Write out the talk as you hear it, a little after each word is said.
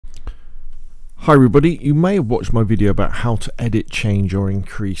Hi everybody, you may have watched my video about how to edit, change or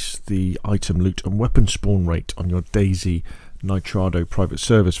increase the item loot and weapon spawn rate on your DAYZ Nitrado private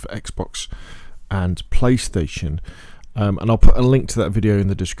servers for Xbox and PlayStation, and I'll put a link to that video in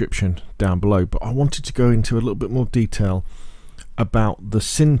the description down below. But I wanted to go into a little bit more detail about the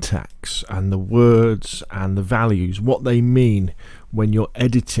syntax and the words and the values, what they mean when you're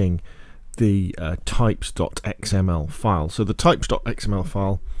editing the types.xml file. So the types.xml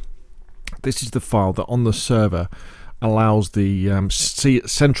file, this is the file that on the server allows the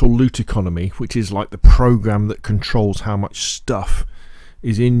central loot economy, which is like the program that controls how much stuff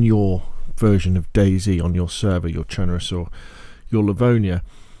is in your version of DAYZ on your server, your Chernarus or your Livonia.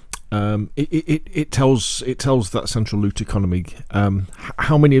 It tells that central loot economy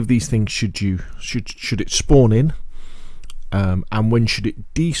how many of these things should it spawn in, and when should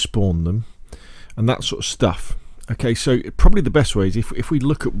it despawn them, and that sort of stuff. Okay, so probably the best way is if we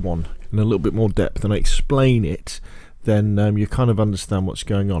look at one in a little bit more depth and I explain it, then you kind of understand what's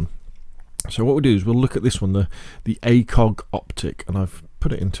going on. So what we'll do is we'll look at this one, the ACOG Optic, and I've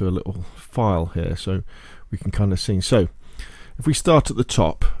put it into a little file here so we can kind of see. So if we start at the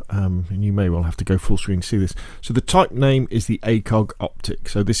top, and you may well have to go full screen to see this. So the type name is the ACOG Optic.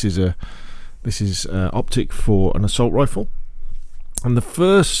 So this is optic for an assault rifle, and the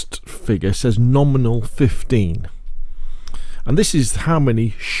first figure says nominal 15. And this is how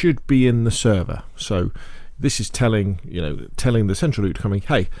many should be in the server. So this is telling the central loot coming,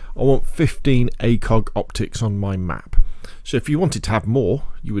 hey, I want 15 ACOG optics on my map. So if you wanted to have more,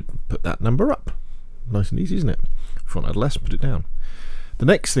 you would put that number up. Nice and easy, isn't it? If you want to add less, put it down. The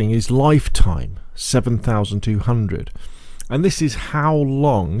next thing is lifetime, 7,200. And this is how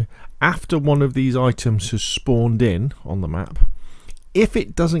long after one of these items has spawned in on the map, if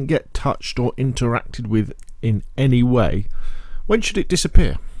it doesn't get touched or interacted with in any way, when should it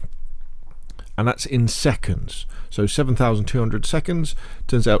disappear? And that's in seconds. So 7,200 seconds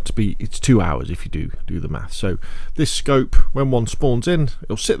turns out to be, it's 2 hours if you do the math. So this scope, when one spawns in,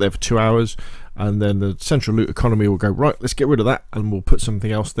 it'll sit there for 2 hours, and then the central loot economy will go, right, let's get rid of that, and we'll put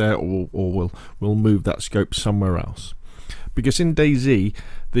something else there, or we'll move that scope somewhere else. Because in DAYZ,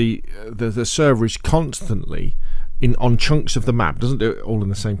 the server is constantly on chunks of the map, doesn't do it all in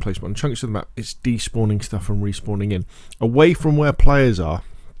the same place, but on chunks of the map it's despawning stuff and respawning in away from where players are.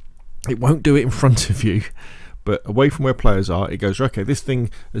 It won't do it in front of you, but away from where players are, it goes, okay, this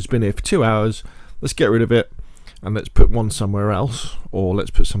thing has been here for 2 hours, let's get rid of it and let's put one somewhere else, or let's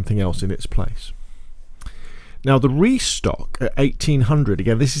put something else in its place. Now the restock at 1800,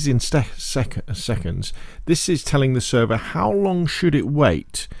 again this is in seconds. This is telling the server how long should it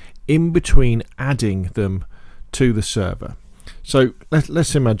wait in between adding them to the server. So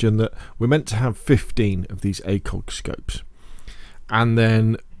let's imagine that we're meant to have 15 of these ACOG scopes, and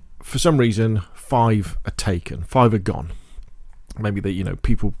then for some reason 5 are taken, 5 are gone. Maybe they,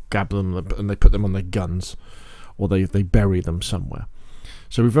 people grab them and they put them on their guns, or they bury them somewhere.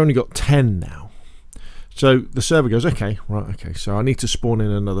 So we've only got 10 now. So the server goes, okay, so I need to spawn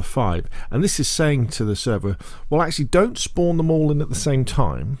in another 5, and this is saying to the server, well, actually don't spawn them all in at the same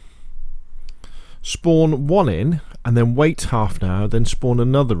time. Spawn one in and then wait half an hour, then spawn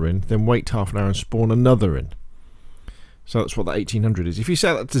another in, then wait half an hour and spawn another in. So that's what the 1800 is. If you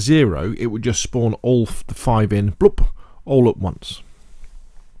set that to 0, it would just spawn all the 5 in, bloop, all at once.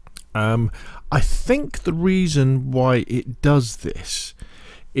 I think the reason why it does this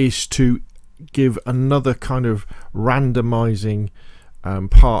is to give another kind of randomizing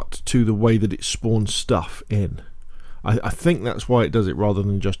part to the way that it spawns stuff in. I think that's why it does it, rather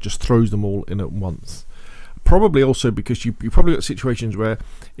than just throws them all in at once. Probably also because you probably got situations where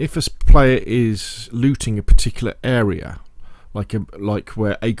if a player is looting a particular area, like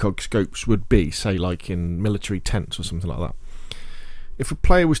where ACOG scopes would be, say like in military tents or something like that. If a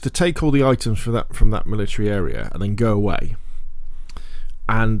player was to take all the items from that military area and then go away,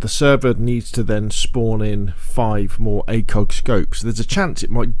 and the server needs to then spawn in 5 more ACOG scopes, there's a chance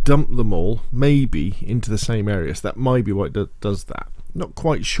it might dump them all maybe into the same area. So that might be why it does that. Not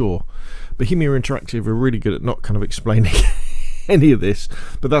quite sure. Bohemia Interactive are really good at not kind of explaining any of this,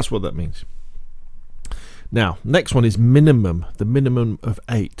 but that's what that means. Now, next one is minimum, the minimum of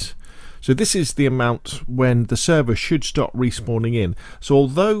 8. So this is the amount when the server should start respawning in. So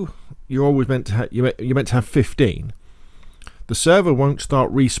although you're always meant to you're meant to have 15, the server won't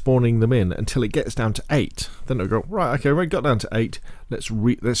start respawning them in until it gets down to 8. Then it'll go, right, okay, we got down to 8. Let's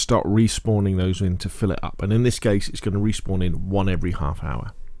start respawning those in to fill it up. And in this case, it's going to respawn in 1 every half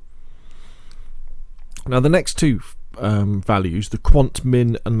hour. Now the next two values, the quant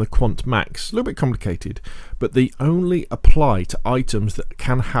min and the quant max, a little bit complicated, but they only apply to items that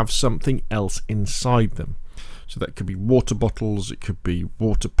can have something else inside them. So that could be water bottles, it could be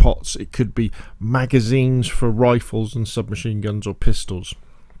water pots, it could be magazines for rifles and submachine guns or pistols.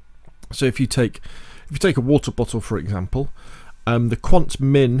 So if you take a water bottle, for example, the quant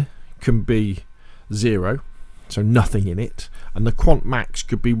min can be 0, so nothing in it, and the quant max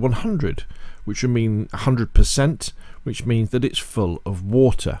could be 100, which would mean 100%, which means that it's full of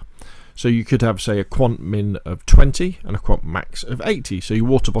water. So you could have, say, a quant min of 20 and a quant max of 80. So your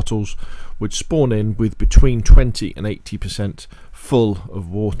water bottles would spawn in with between 20 and 80% full of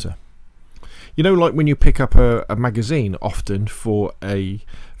water. You know, like when you pick up a magazine, often for a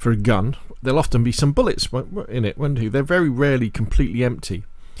gun, there'll often be some bullets in it, won't you? They're very rarely completely empty.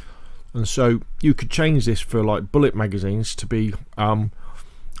 And so you could change this for like bullet magazines to be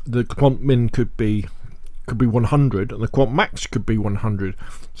the quant min could be 100 and the quant max could be 100,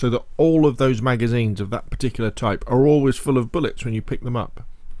 so that all of those magazines of that particular type are always full of bullets when you pick them up.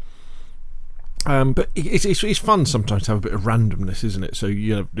 But it's fun sometimes to have a bit of randomness, isn't it? So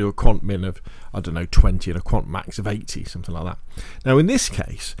you do a quant min of, I don't know, 20 and a quant max of 80, something like that. Now in this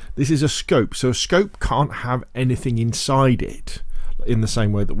case, this is a scope, so a scope can't have anything inside it in the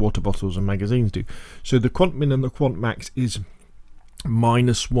same way that water bottles and magazines do. So the quant min and the quant max is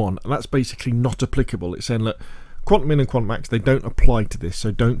 -1, and that's basically not applicable. It's saying that quant min and quant max, they don't apply to this,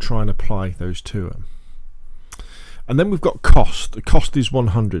 so don't try and apply those to them. And then we've got cost. The cost is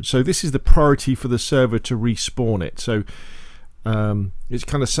 100, so this is the priority for the server to respawn it. So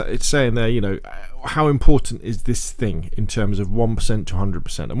it's saying there, you know, how important is this thing in terms of 1% to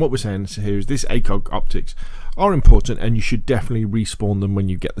 100%. And what we're saying here is this ACOG optics are important, and you should definitely respawn them when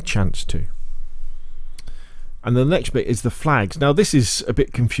you get the chance to. And the next bit is the flags. Now this is a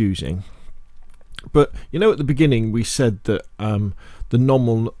bit confusing, but you know, at the beginning we said that the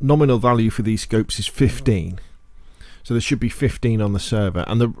nominal value for these scopes is 15, so there should be 15 on the server,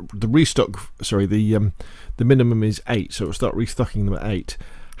 and the restock, sorry, the minimum is 8, so it'll start restocking them at 8.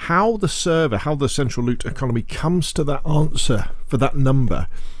 How the server, how the central loot economy comes to that answer for that number,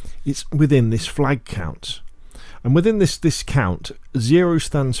 it's within this flag count. And within this count, 0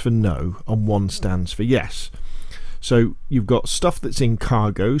 stands for no and 1 stands for yes. So you've got stuff that's in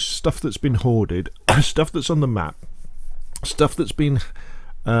cargoes, stuff that's been hoarded, stuff that's on the map, stuff that's been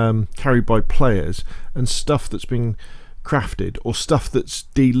carried by players, and stuff that's been crafted, or stuff that's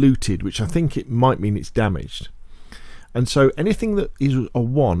de-looted, which I think it might mean it's damaged. And so anything that is a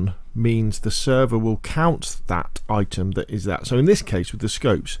 1 means the server will count that item that is that. So in this case with the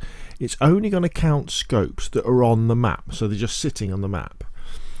scopes, it's only going to count scopes that are on the map, so they're just sitting on the map.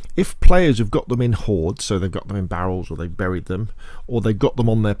 If players have got them in hoards, so they've got them in barrels, or they've buried them, or they've got them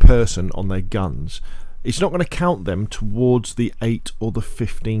on their person, on their guns, it's not going to count them towards the 8 or the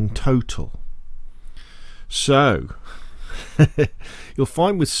 15 total. So you'll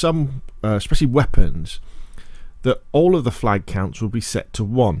find with some, especially weapons, that all of the flag counts will be set to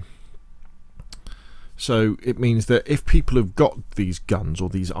 1. So it means that if people have got these guns or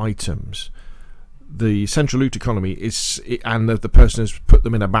these items, the central loot economy is, and the person has put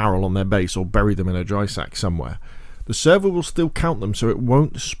them in a barrel on their base or buried them in a dry sack somewhere, the server will still count them, so it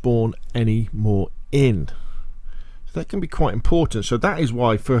won't spawn any more in. So that can be quite important. So that is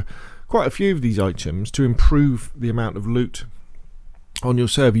why for quite a few of these items, to improve the amount of loot on your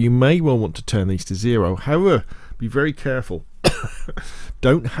server, you may well want to turn these to 0. However, be very careful.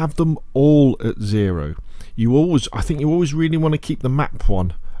 Don't have them all at 0. I think you always really want to keep the map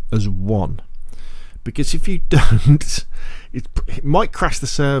one as 1. Because if you don't, it might crash the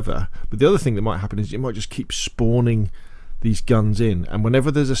server. But the other thing that might happen is it might just keep spawning these guns in, and whenever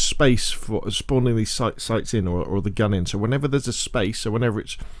there's a space for spawning these sites in, or the gun in, so whenever there's a space, so whenever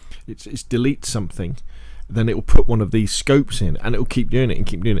it's delete something, then it will put one of these scopes in, and it will keep doing it and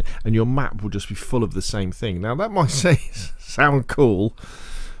keep doing it, and your map will just be full of the same thing. Now that might sound cool,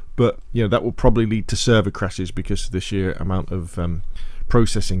 but you know, that will probably lead to server crashes because of the sheer amount of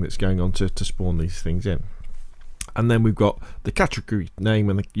processing that's going on to spawn these things in. And then we've got the category name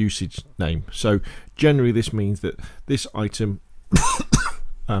and the usage name. So generally this means that this item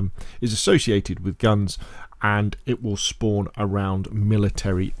is associated with guns, and it will spawn around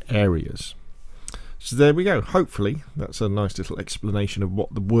military areas. So there we go. Hopefully that's a nice little explanation of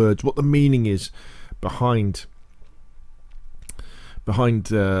what the words, what the meaning is behind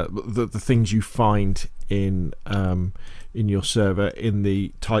the things you find in your server in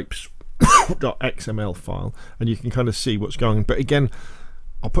the types.xml file, and you can kind of see what's going on. But again,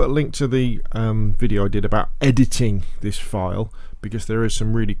 I'll put a link to the video I did about editing this file, because there is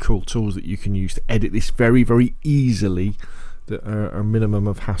some really cool tools that you can use to edit this very, very easily that are a minimum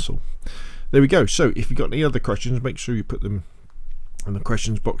of hassle. There we go. So if you've got any other questions, make sure you put them in the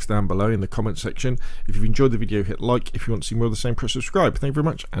questions box down below in the comment section. If you've enjoyed the video, hit like. If you want to see more of the same, press subscribe. Thank you very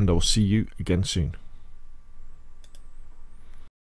much, and I'll see you again soon.